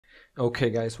Okay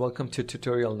guys, welcome to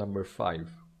tutorial number 5.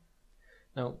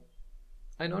 Now,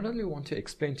 I not only want to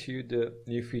explain to you the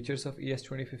new features of ES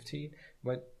 2015,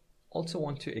 but also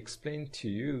want to explain to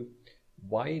you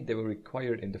why they were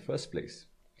required in the first place.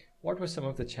 What were some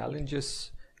of the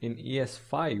challenges in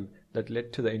ES5 that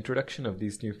led to the introduction of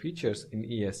these new features in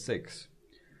ES6?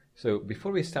 So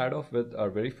before we start off with our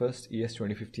very first ES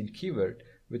 2015 keyword,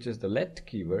 which is the let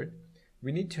keyword,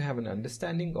 we need to have an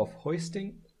understanding of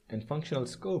hoisting and functional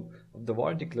scope of the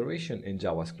var declaration in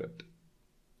JavaScript.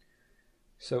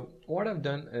 So what I've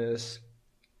done is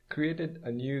created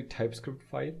a new Typescript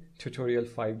file,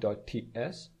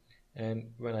 tutorial5.ts,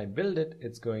 and when I build it,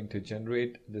 it's going to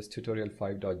generate this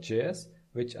tutorial5.js,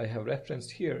 which I have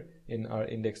referenced here in our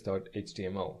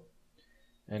index.html.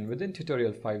 And within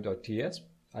tutorial5.ts,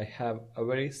 I have a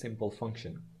very simple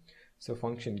function. So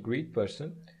function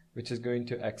greetPerson, which is going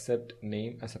to accept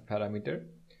name as a parameter.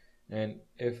 And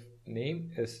if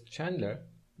name is Chandler,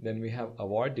 then we have a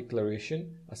var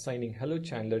declaration assigning hello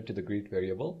Chandler to the greet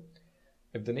variable.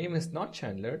 If the name is not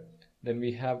Chandler, then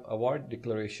we have a var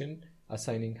declaration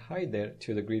assigning hi there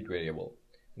to the greet variable.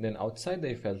 And then outside the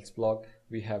if else block,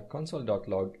 we have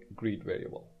console.log greet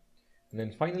variable. And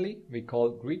then finally, we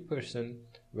call greetPerson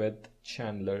with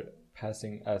Chandler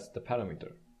passing as the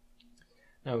parameter.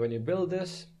 Now when you build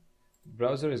this,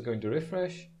 browser is going to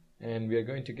refresh and we are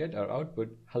going to get our output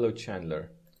hello Chandler.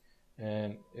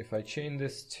 And if I change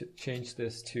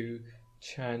this to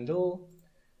Chandle,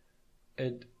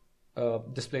 it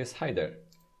displays hi there.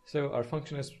 So our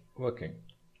function is working.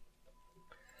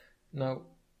 Now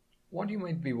what you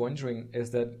might be wondering is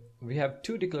that we have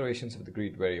two declarations of the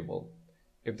greet variable.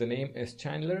 If the name is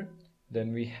Chandler,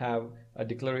 then we have a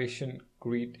declaration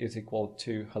greet is equal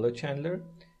to hello Chandler,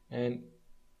 and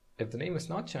if the name is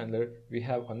not Chandler, we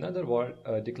have another var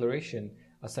declaration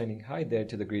assigning hi there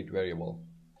to the greet variable.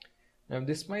 Now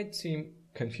this might seem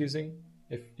confusing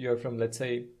if you're from, let's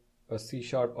say, a C#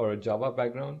 or a Java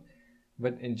background,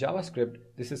 but in JavaScript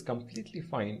this is completely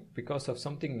fine because of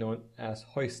something known as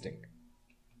hoisting.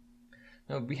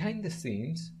 Now behind the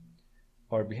scenes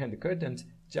or behind the curtains,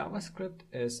 JavaScript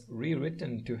is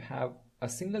rewritten to have a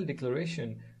single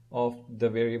declaration of the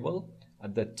variable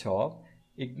at the top,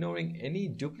 ignoring any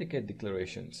duplicate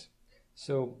declarations.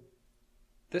 So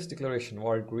this declaration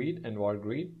var greet and var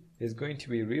greet is going to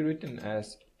be rewritten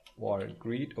as var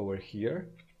greet over here,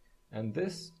 and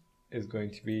this is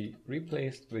going to be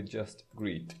replaced with just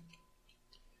greet.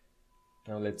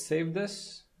 Now let's save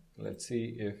this. Let's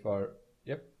see if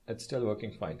it's still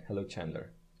working fine. Hello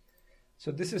Chandler.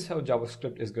 So this is how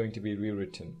JavaScript is going to be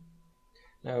rewritten.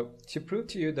 Now to prove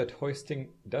to you that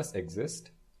hoisting does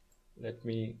exist, let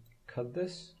me cut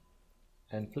this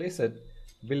and place it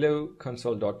below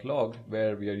console.log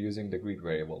where we are using the greet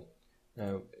variable.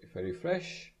 Now if I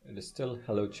refresh, it is still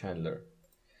hello Chandler.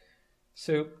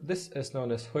 So this is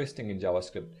known as hoisting in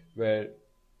JavaScript, where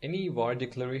any var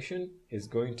declaration is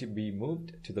going to be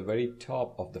moved to the very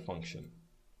top of the function.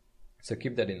 So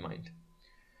keep that in mind.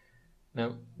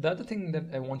 Now the other thing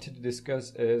that I wanted to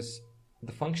discuss is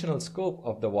the functional scope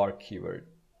of the var keyword.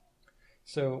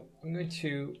 So I'm going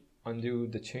to undo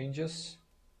the changes.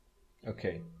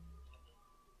 Okay,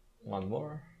 one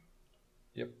more.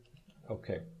 Yep.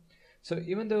 Okay, so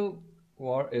even though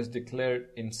var is declared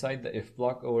inside the if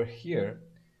block over here,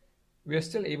 we are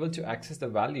still able to access the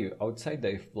value outside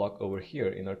the if block over here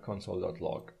in our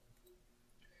console.log.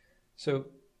 So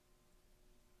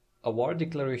a var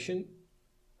declaration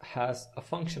has a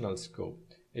functional scope.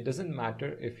 It doesn't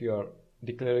matter if you're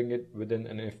declaring it within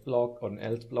an if block or an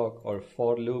else block or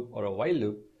for loop or a while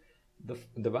loop.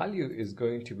 The value is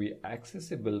going to be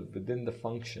accessible within the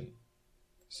function.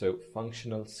 So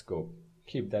functional scope,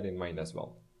 keep that in mind as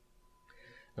well.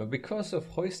 Now because of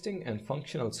hoisting and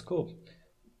functional scope,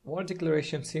 var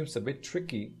declaration seems a bit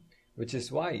tricky, which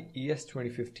is why ES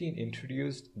 2015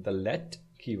 introduced the let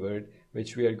keyword,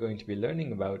 which we are going to be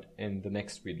learning about in the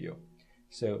next video.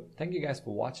 So thank you guys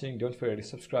for watching. Don't forget to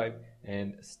subscribe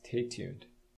and stay tuned.